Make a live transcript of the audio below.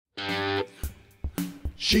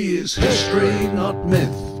She is history, not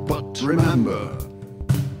myth, but remember,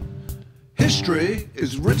 history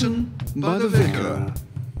is written by the vicar,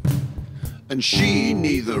 and she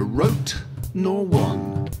neither wrote nor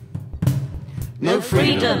won. No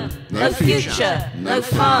freedom, no future, no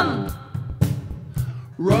fun.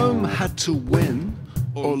 Rome had to win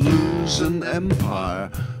or lose an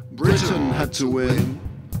empire. Britain had to win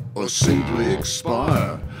or simply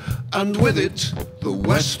expire, and with it the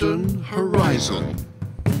western horizon.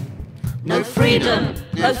 No freedom,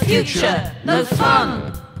 no future, no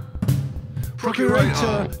fun.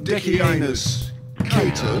 Procurator Decianus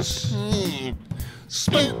Catus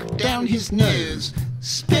spoke down his nose,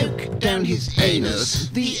 spoke down his anus.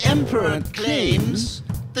 The emperor claims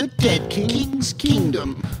the dead king's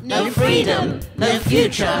kingdom. No freedom, no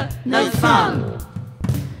future, no fun.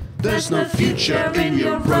 There's no future in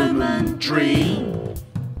your Roman dream.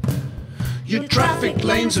 Your traffic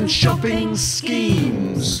lanes and shopping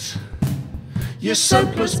schemes, your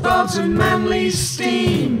soapless baths and manly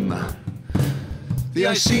steam. The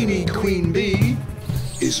Iceni queen bee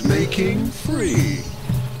is making free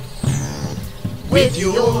with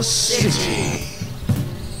your city.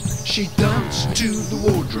 She danced to the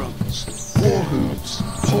war drums, war hooves,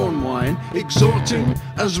 horn wine, exhorting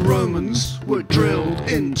as Romans were drilled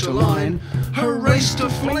into line. Her race to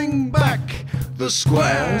fling back the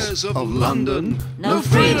squares of London. No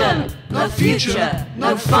freedom, no future,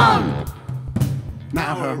 no fun.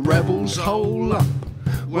 Now her rebels hole up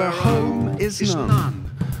where home is none,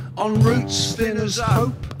 on roots thin as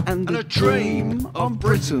hope and a dream of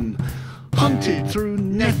Britain. Hunted through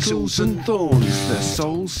nettles and thorns, their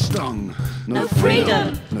souls stung. No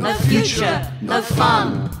freedom, no future, no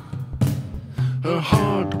fun. Her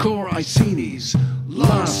hardcore Iceni's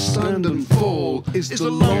last stand and fall is the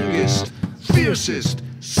longest, fiercest,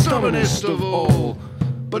 stubbornest of all,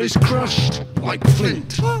 but is crushed like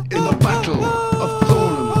flint in the battle of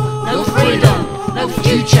Thornham. No freedom, no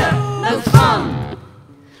future, no fun.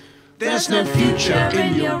 There's no future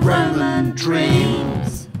in your Roman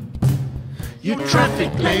dreams, your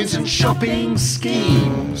traffic lanes and shopping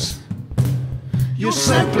schemes, your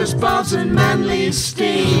soapless baths and manly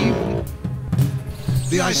steam.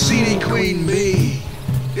 The Iceni queen bee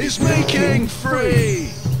is making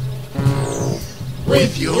free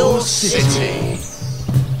with your city.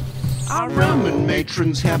 Our Roman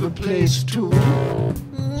matrons have a place too,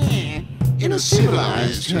 In a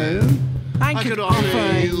civilized home, I could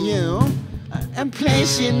offer you a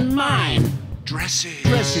place in mine. Dresses,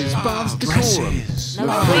 baths, decorum.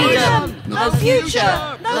 No freedom, no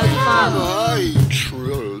future, no fun.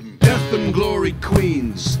 Death and glory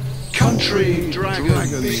queens, country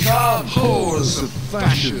dragons, whores of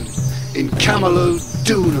fashion, in Camelot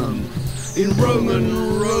Dunham, in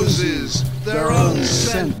Roman roses, their own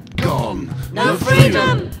scent gone. No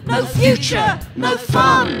freedom, no future, no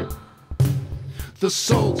fun. The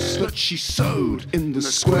salts that she sowed in the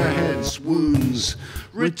squareheads' wounds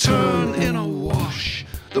return in a wash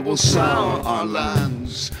that will sour our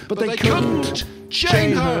lands. But they couldn't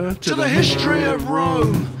chain her to the history of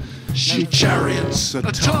Rome. She chariots a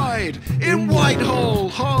tide in Whitehall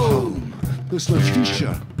home. There's no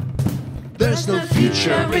future. There's no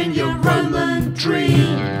future in your Roman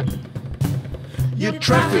dream, your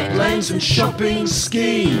traffic lanes and shopping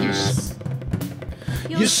schemes,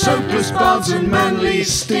 your soapless baths and manly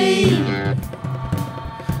steam.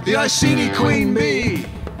 The Iceni queen bee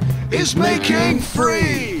is making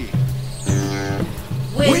free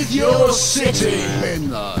with your city. In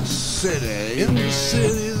the city. In the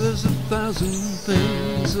city, there's 1,000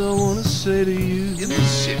 things I want to say to you. In the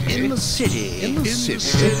city. In the city. In the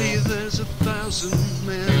city, there's 1,000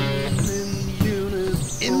 men in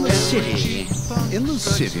uniform. In the city. In the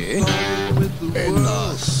city. In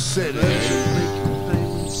the city.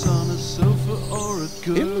 On a sofa or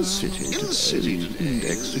a In the city. In the city.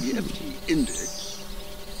 Index. Index.